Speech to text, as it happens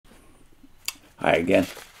Hi again.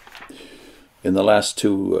 In the last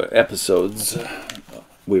two episodes,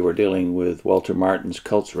 we were dealing with Walter Martin's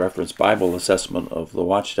Cults Reference Bible assessment of the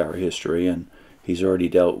Watchtower history, and he's already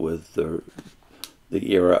dealt with the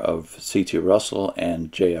era of C.T. Russell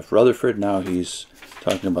and J F Rutherford. Now he's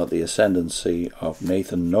talking about the ascendancy of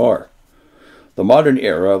Nathan Knorr. The modern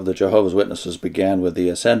era of the Jehovah's Witnesses began with the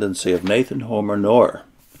ascendancy of Nathan Homer Knorr,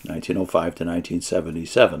 1905 to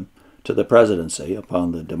 1977, to the presidency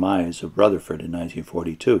upon the demise of Rutherford in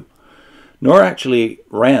 1942. Knorr actually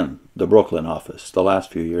ran the Brooklyn office the last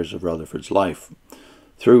few years of Rutherford's life.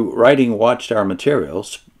 Through writing Watchtower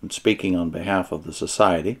materials, speaking on behalf of the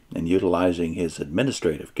society, and utilizing his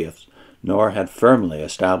administrative gifts, Knorr had firmly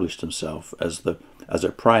established himself as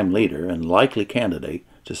a prime leader and likely candidate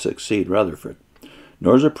to succeed Rutherford.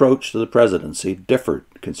 Knorr's approach to the presidency differed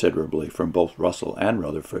considerably from both Russell and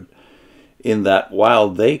Rutherford, in that while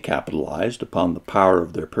they capitalized upon the power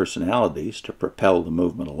of their personalities to propel the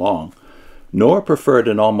movement along, Knorr preferred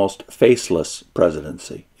an almost faceless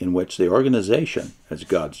presidency, in which the organization, as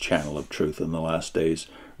God's channel of truth in the last days,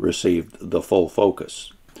 received the full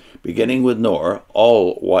focus. Beginning with Knorr,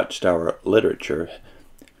 all Watchtower literature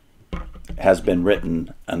has been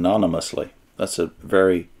written anonymously. That's a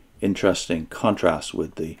very interesting contrast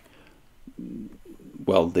with the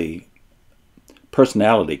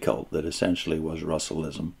personality cult that essentially was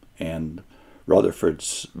Russellism and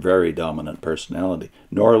Rutherford's very dominant personality.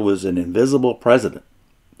 Knorr was an invisible president,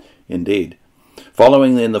 indeed.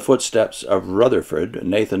 Following in the footsteps of Rutherford,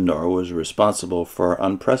 Nathan Knorr was responsible for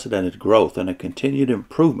unprecedented growth and a continued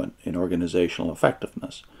improvement in organizational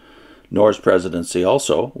effectiveness. Knorr's presidency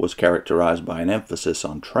also was characterized by an emphasis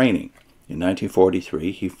on training. In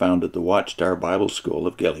 1943, he founded the Watchtower Bible School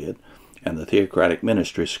of Gilead and the Theocratic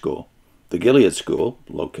Ministry School. The Gilead School,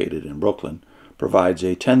 located in Brooklyn, provides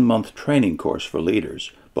a 10-month training course for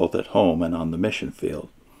leaders, both at home and on the mission field.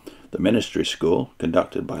 The Ministry School,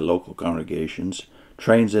 conducted by local congregations,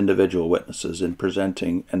 trains individual witnesses in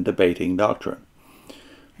presenting and debating doctrine.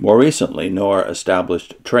 More recently, Knorr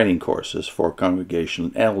established training courses for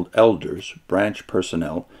congregation elders, branch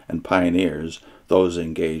personnel, and pioneers, those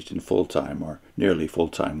engaged in full-time or nearly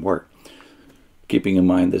full-time work. Keeping in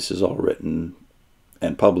mind this is all written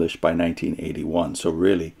and published by 1981, so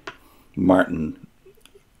really Martin,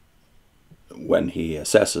 when he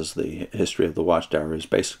assesses the history of the Watchtower, is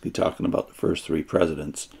basically talking about the first three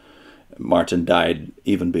presidents. Martin died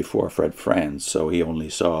even before Franz, so he only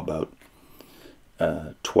saw about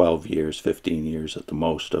 12 years, 15 years at the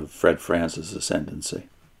most of Franz's ascendancy.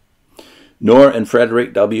 Knorr and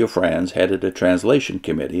Frederick W. Franz headed a translation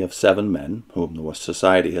committee of 7 men, whom the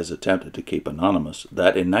Society has attempted to keep anonymous,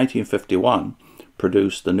 that in 1951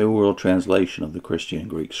 produced the New World Translation of the Christian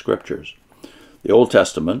Greek Scriptures. The Old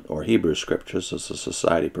Testament, or Hebrew Scriptures as the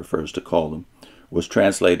Society prefers to call them, was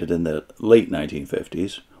translated in the late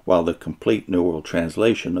 1950s, while the complete New World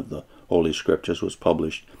Translation of the Holy Scriptures was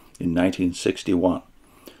published in 1961.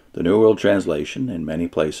 The New World Translation, in many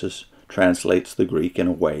places, translates the Greek in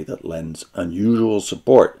a way that lends unusual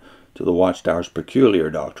support to the Watchtower's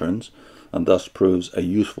peculiar doctrines, and thus proves a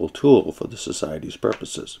useful tool for the Society's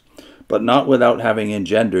purposes, but not without having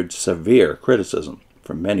engendered severe criticism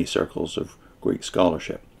from many circles of Greek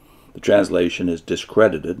scholarship. The translation is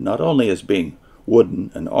discredited not only as being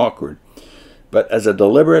wooden and awkward, but as a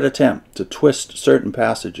deliberate attempt to twist certain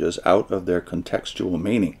passages out of their contextual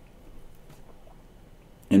meaning.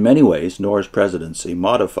 In many ways, Knorr's presidency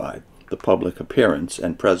modified the public appearance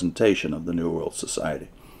and presentation of the New World Society,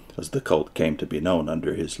 as the cult came to be known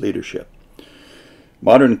under his leadership.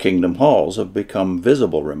 Modern kingdom halls have become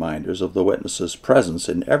visible reminders of the witnesses' presence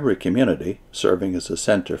in every community, serving as a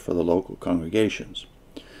center for the local congregations.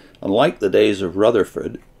 Unlike the days of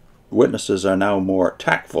Rutherford, witnesses are now more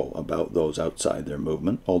tactful about those outside their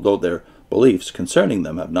movement, although their beliefs concerning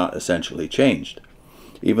them have not essentially changed.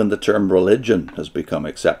 Even the term religion has become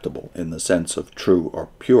acceptable in the sense of true or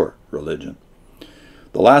pure religion.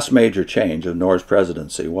 The last major change of Knorr's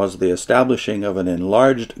presidency was the establishing of an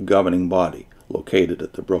enlarged governing body located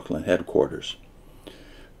at the Brooklyn headquarters.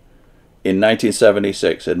 In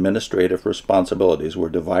 1976, administrative responsibilities were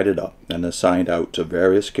divided up and assigned out to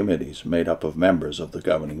various committees made up of members of the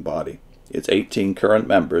governing body. Its 18 current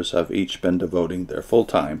members have each been devoting their full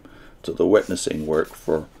time to the witnessing work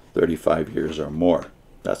for 35 years or more.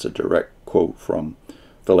 That's a direct quote from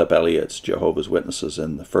Philip Elliott's Jehovah's Witnesses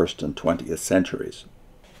in the 1st and 20th centuries.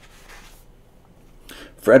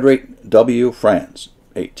 Frederick W. Franz,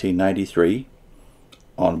 1893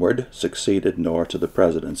 onward, succeeded Knorr to the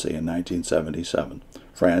presidency in 1977.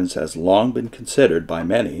 Franz has long been considered by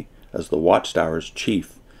many as the Watchtower's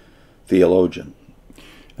chief theologian.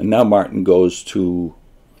 And now Martin goes to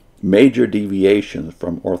major deviations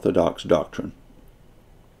from Orthodox doctrine.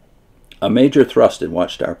 A major thrust in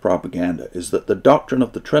Watchtower propaganda is that the doctrine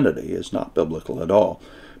of the Trinity is not biblical at all,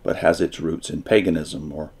 but has its roots in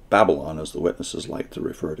paganism, or Babylon as the witnesses like to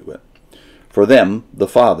refer to it. For them, the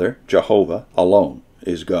Father, Jehovah, alone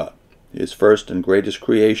is God. His first and greatest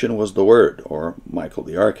creation was the Word, or Michael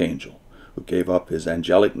the Archangel, who gave up his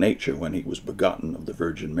angelic nature when he was begotten of the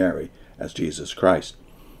Virgin Mary as Jesus Christ.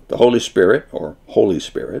 The Holy Spirit, or Holy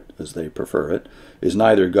Spirit, as they prefer it, is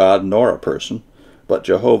neither God nor a person, but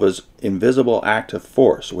Jehovah's invisible active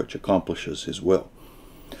force which accomplishes his will.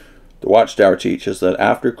 The Watchtower teaches that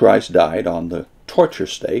after Christ died on the torture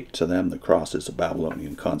stake, to them the cross is a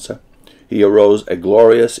Babylonian concept, he arose a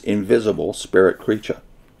glorious, invisible spirit creature.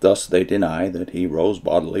 Thus they deny that he rose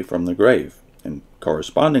bodily from the grave, and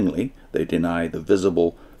correspondingly they deny the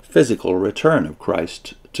visible, physical return of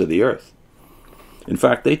Christ to the earth. In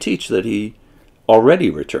fact, they teach that he already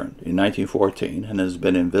returned in 1914 and has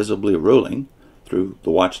been invisibly ruling through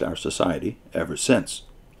the Watchtower Society ever since.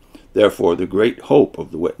 Therefore, the great hope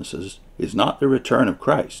of the witnesses is not the return of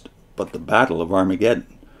Christ, but the battle of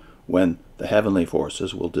Armageddon, when the heavenly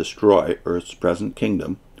forces will destroy Earth's present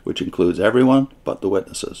kingdom, which includes everyone but the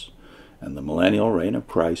witnesses, and the millennial reign of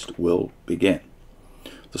Christ will begin.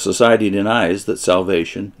 The Society denies that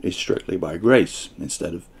salvation is strictly by grace,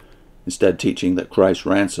 instead teaching that Christ's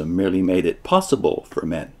ransom merely made it possible for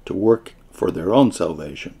men to work for their own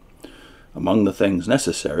salvation. Among the things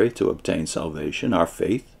necessary to obtain salvation are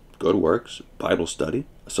faith, good works, Bible study,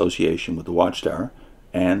 association with the Watchtower,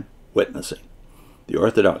 and witnessing. The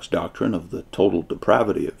Orthodox doctrine of the total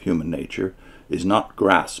depravity of human nature is not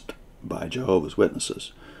grasped by Jehovah's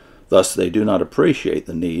Witnesses. Thus they do not appreciate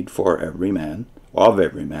the need for every man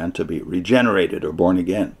to be regenerated or born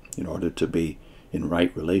again in order to be in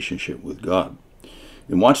right relationship with God.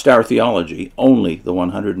 In Watchtower theology, only the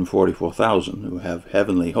 144,000 who have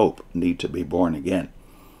heavenly hope need to be born again.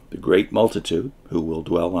 The great multitude who will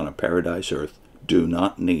dwell on a paradise earth do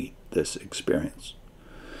not need this experience.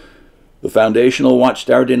 The foundational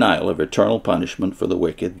Watchtower denial of eternal punishment for the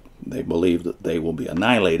wicked, they believe that they will be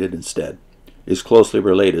annihilated instead, is closely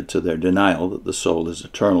related to their denial that the soul is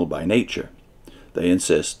eternal by nature. They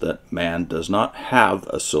insist that man does not have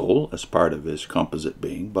a soul as part of his composite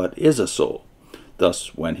being, but is a soul.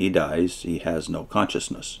 Thus, when he dies, he has no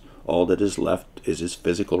consciousness. All that is left is his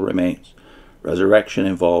physical remains. Resurrection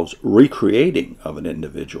involves recreating of an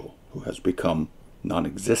individual who has become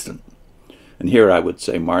non-existent. And here I would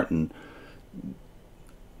say Martin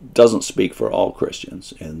doesn't speak for all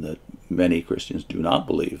Christians, in that many Christians do not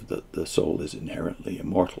believe that the soul is inherently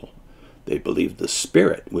immortal. They believe the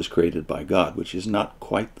spirit was created by God, which is not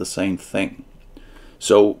quite the same thing.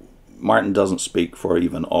 So Martin doesn't speak for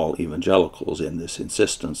even all evangelicals in this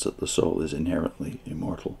insistence that the soul is inherently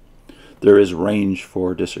immortal. There is range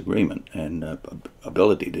for disagreement and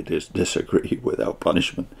ability to disagree without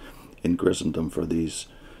punishment in Christendom for these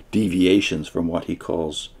deviations from what he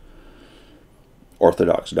calls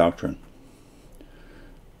Orthodox doctrine.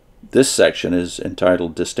 This section is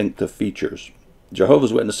entitled Distinctive Features.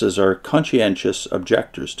 Jehovah's Witnesses are conscientious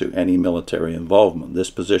objectors to any military involvement.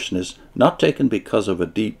 This position is not taken because of a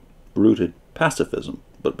deep-rooted pacifism,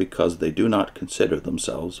 but because they do not consider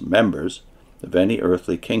themselves members of any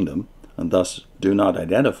earthly kingdom, and thus do not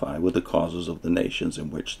identify with the causes of the nations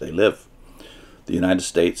in which they live. The United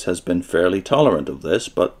States has been fairly tolerant of this,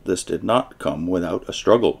 but this did not come without a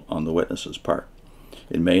struggle on the witnesses' part.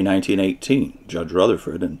 In May 1918, Judge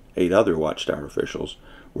Rutherford and 8 other Watchtower officials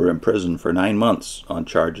were imprisoned for 9 months on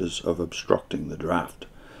charges of obstructing the draft.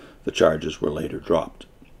 The charges were later dropped.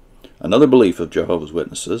 Another belief of Jehovah's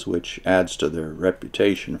Witnesses, which adds to their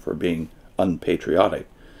reputation for being unpatriotic,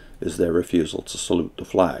 is their refusal to salute the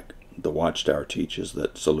flag. The Watchtower teaches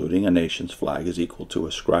that saluting a nation's flag is equal to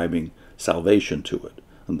ascribing salvation to it,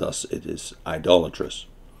 and thus it is idolatrous.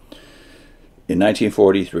 In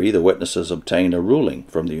 1943, the witnesses obtained a ruling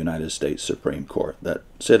from the United States Supreme Court that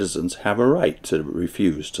citizens have a right to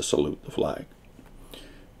refuse to salute the flag.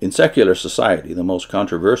 In secular society, the most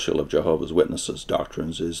controversial of Jehovah's Witnesses'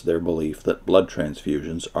 doctrines is their belief that blood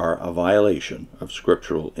transfusions are a violation of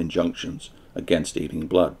scriptural injunctions against eating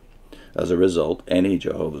blood. As a result, any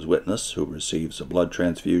Jehovah's Witness who receives a blood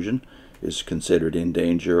transfusion is considered in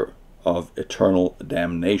danger of eternal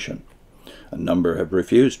damnation. A number have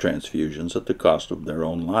refused transfusions at the cost of their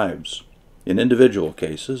own lives. In individual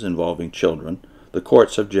cases involving children, the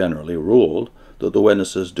courts have generally ruled that the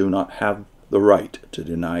witnesses do not have the right to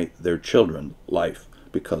deny their children life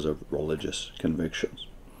because of religious convictions.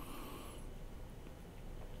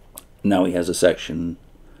 Now he has a section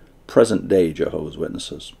present-day Jehovah's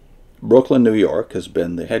Witnesses. Brooklyn, New York has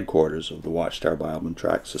been the headquarters of the Watchtower Bible and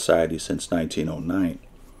Tract Society since 1909.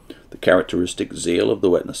 The characteristic zeal of the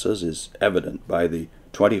witnesses is evident by the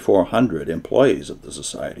 2,400 employees of the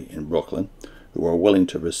society in Brooklyn who are willing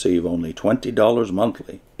to receive only $20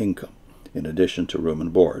 monthly income in addition to room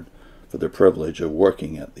and board for the privilege of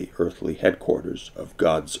working at the earthly headquarters of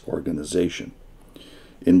God's organization.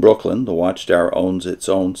 In Brooklyn, the Watchtower owns its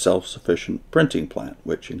own self-sufficient printing plant,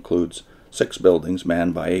 which includes 6 buildings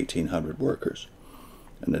manned by 1,800 workers.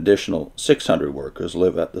 An additional 600 workers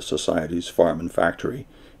live at the Society's farm and factory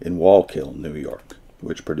in Wallkill, New York,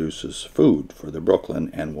 which produces food for the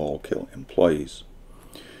Brooklyn and Wallkill employees.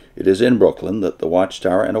 It is in Brooklyn that the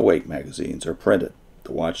Watchtower and Awake magazines are printed.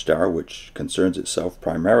 The Watchtower, which concerns itself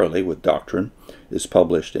primarily with doctrine, is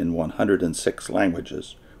published in 106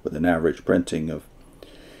 languages, with an average printing of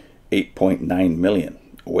 8.9 million.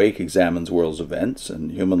 Awake examines world's events and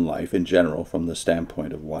human life in general from the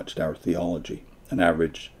standpoint of Watchtower theology. An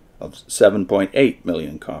average of 7.8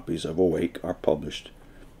 million copies of Awake are published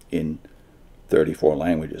in 34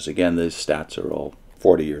 languages. Again, these stats are all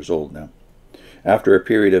 40 years old now. After a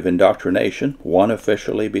period of indoctrination, one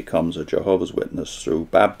officially becomes a Jehovah's Witness through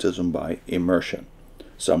baptism by immersion.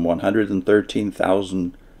 Some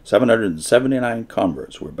 113,779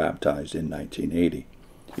 converts were baptized in 1980.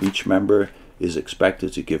 Each member is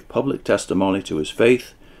expected to give public testimony to his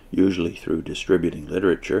faith, usually through distributing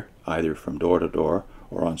literature, either from door to door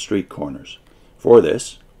or on street corners. For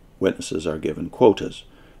this, witnesses are given quotas,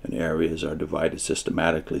 and areas are divided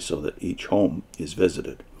systematically so that each home is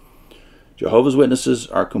visited. Jehovah's Witnesses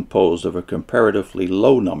are composed of a comparatively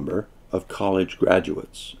low number of college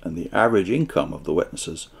graduates, and the average income of the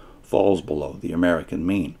witnesses falls below the American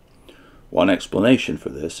mean. One explanation for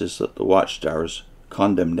this is that the Watchtower's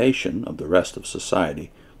condemnation of the rest of society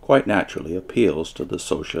quite naturally appeals to the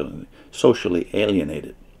socially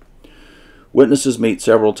alienated. Witnesses meet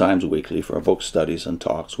several times weekly for book studies and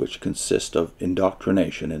talks which consist of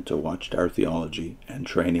indoctrination into Watchtower theology and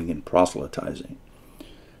training in proselytizing.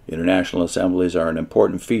 International assemblies are an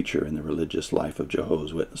important feature in the religious life of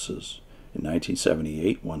Jehovah's Witnesses. In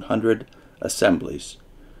 1978, 100 assemblies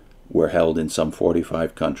were held in some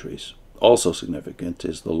 45 countries. Also significant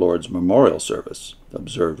is the Lord's Memorial Service,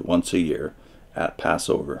 observed once a year at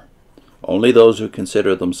Passover. Only those who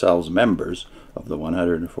consider themselves members of the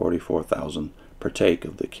 144,000 partake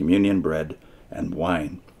of the communion bread and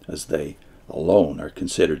wine, as they alone are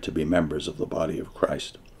considered to be members of the body of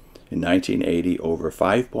Christ. In 1980, over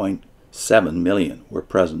 5.7 million were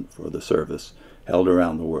present for the service held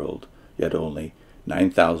around the world, yet only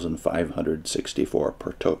 9,564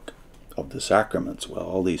 partook of the sacraments. Well,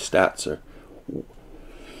 all these stats are,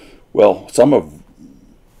 well, some of,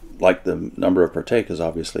 like the number of partakers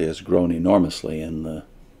obviously has grown enormously in the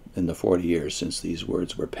 40 years since these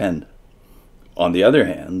words were penned. On the other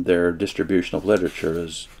hand, their distribution of literature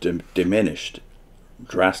has diminished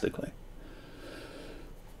drastically.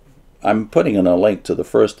 I'm putting in a link to the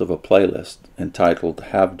first of a playlist entitled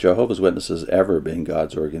Have Jehovah's Witnesses Ever Been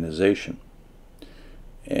God's Organization?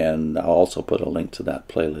 And I'll also put a link to that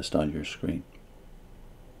playlist on your screen.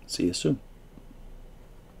 See you soon.